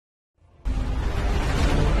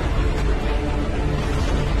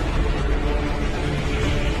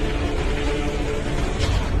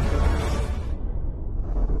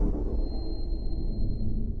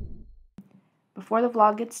Before the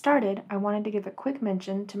vlog gets started, I wanted to give a quick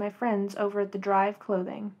mention to my friends over at the Drive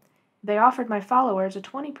Clothing. They offered my followers a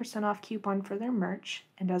 20% off coupon for their merch,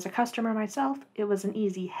 and as a customer myself, it was an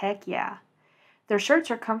easy heck yeah. Their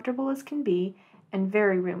shirts are comfortable as can be and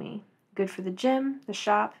very roomy. Good for the gym, the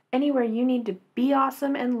shop, anywhere you need to be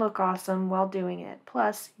awesome and look awesome while doing it.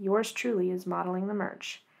 Plus, yours truly is modeling the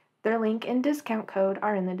merch. Their link and discount code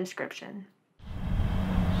are in the description.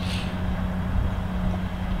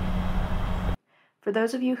 For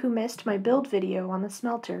those of you who missed my build video on the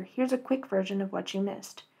smelter, here's a quick version of what you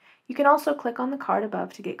missed. You can also click on the card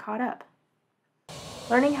above to get caught up.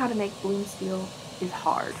 Learning how to make bloom steel is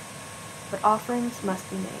hard, but offerings must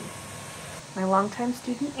be made. My longtime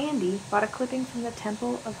student Andy bought a clipping from the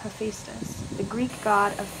temple of Hephaestus, the Greek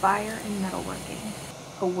god of fire and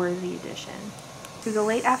metalworking, a worthy addition. Through the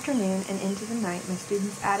late afternoon and into the night, my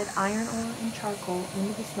students added iron ore and charcoal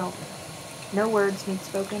into the smelter. No words need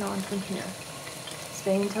spoken on from here.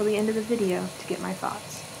 Stay until the end of the video to get my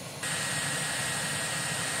thoughts.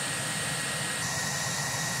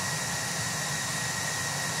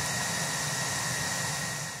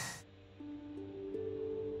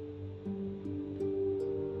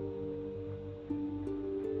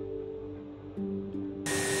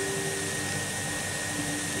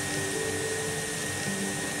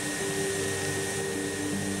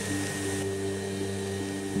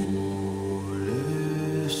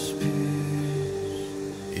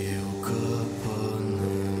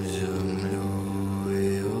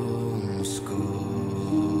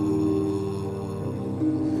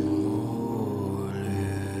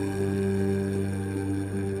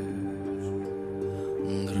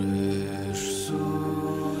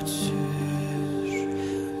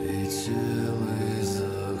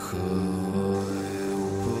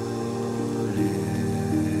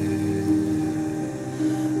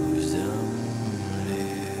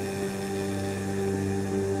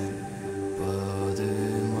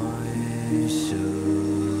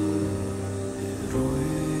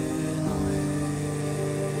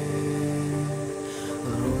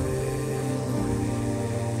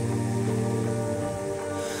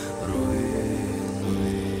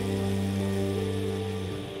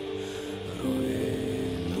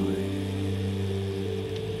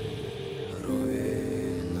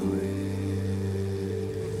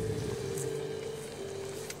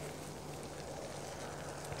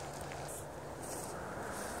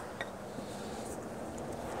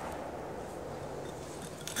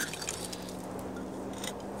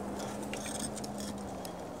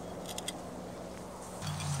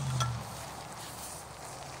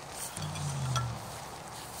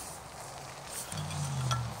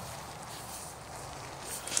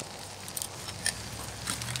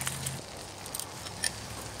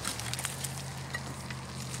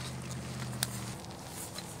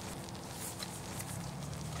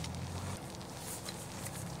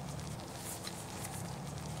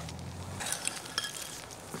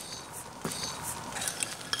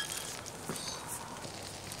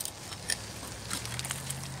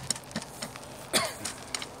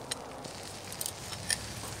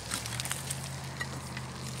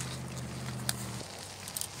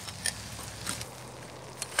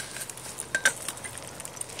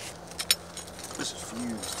 This is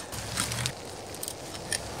fused.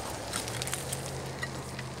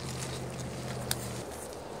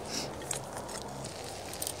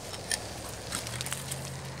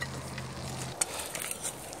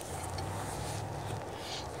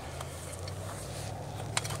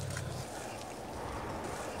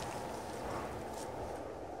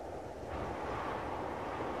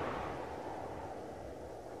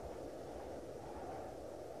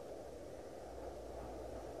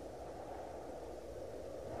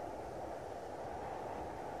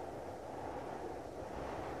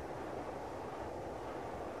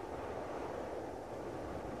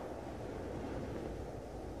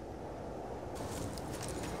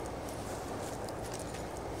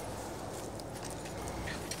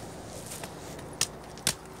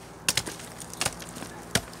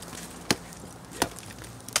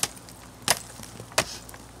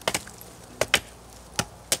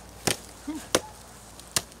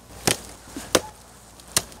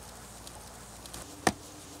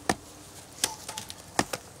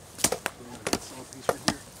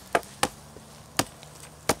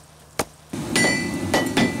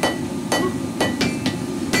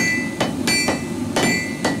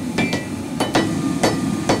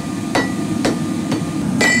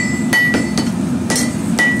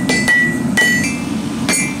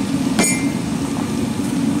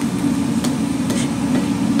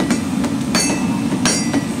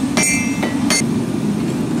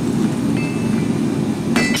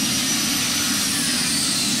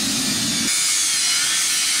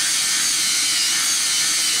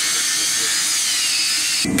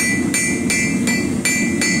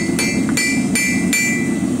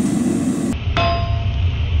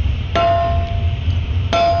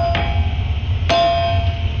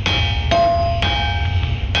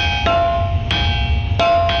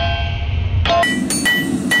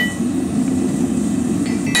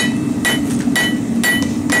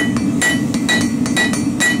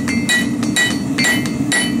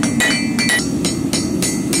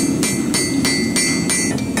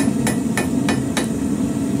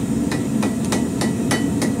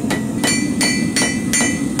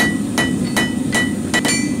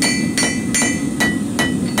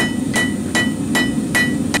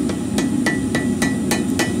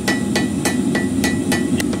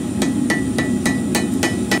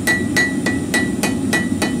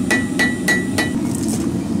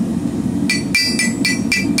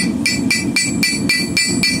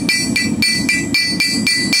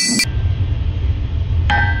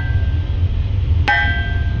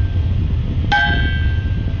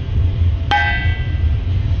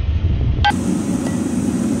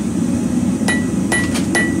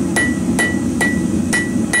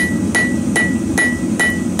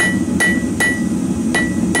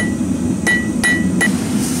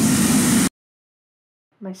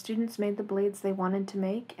 My students made the blades they wanted to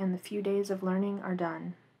make, and the few days of learning are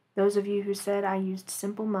done. Those of you who said I used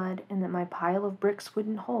simple mud and that my pile of bricks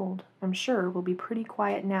wouldn't hold, I'm sure will be pretty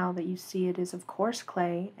quiet now that you see it is of coarse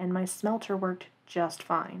clay and my smelter worked just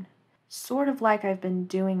fine. Sort of like I've been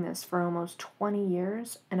doing this for almost 20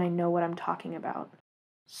 years and I know what I'm talking about.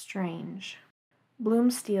 Strange. Bloom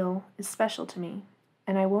steel is special to me,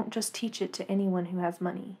 and I won't just teach it to anyone who has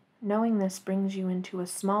money. Knowing this brings you into a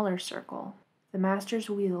smaller circle, the master's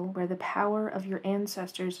wheel where the power of your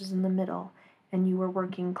ancestors is in the middle, and you are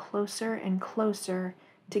working closer and closer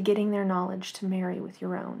to getting their knowledge to marry with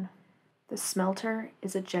your own. The smelter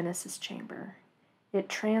is a Genesis chamber. It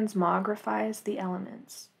transmogrifies the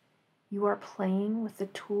elements. You are playing with the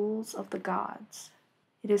tools of the gods.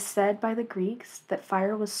 It is said by the Greeks that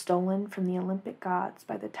fire was stolen from the Olympic gods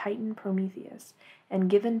by the Titan Prometheus and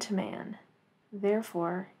given to man.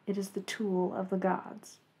 Therefore, it is the tool of the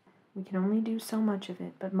gods. We can only do so much of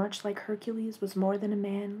it, but much like Hercules was more than a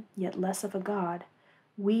man, yet less of a god,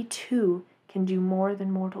 we too can do more than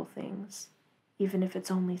mortal things, even if it's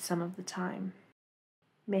only some of the time.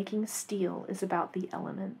 Making steel is about the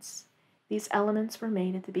elements. These elements were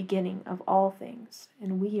made at the beginning of all things,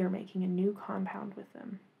 and we are making a new compound with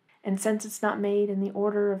them. And since it's not made in the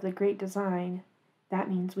order of the great design, that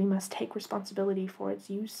means we must take responsibility for its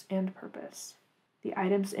use and purpose. The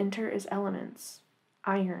items enter as elements: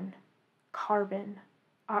 iron, carbon,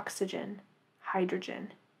 oxygen,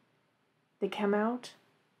 hydrogen. They come out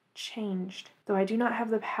changed. Though I do not have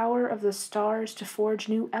the power of the stars to forge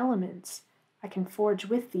new elements, I can forge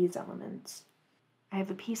with these elements. I have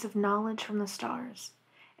a piece of knowledge from the stars,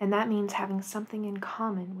 and that means having something in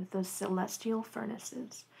common with those celestial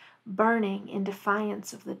furnaces, burning in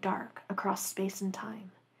defiance of the dark across space and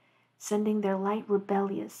time, sending their light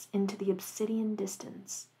rebellious into the obsidian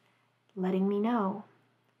distance, letting me know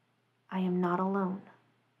I am not alone,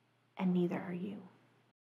 and neither are you.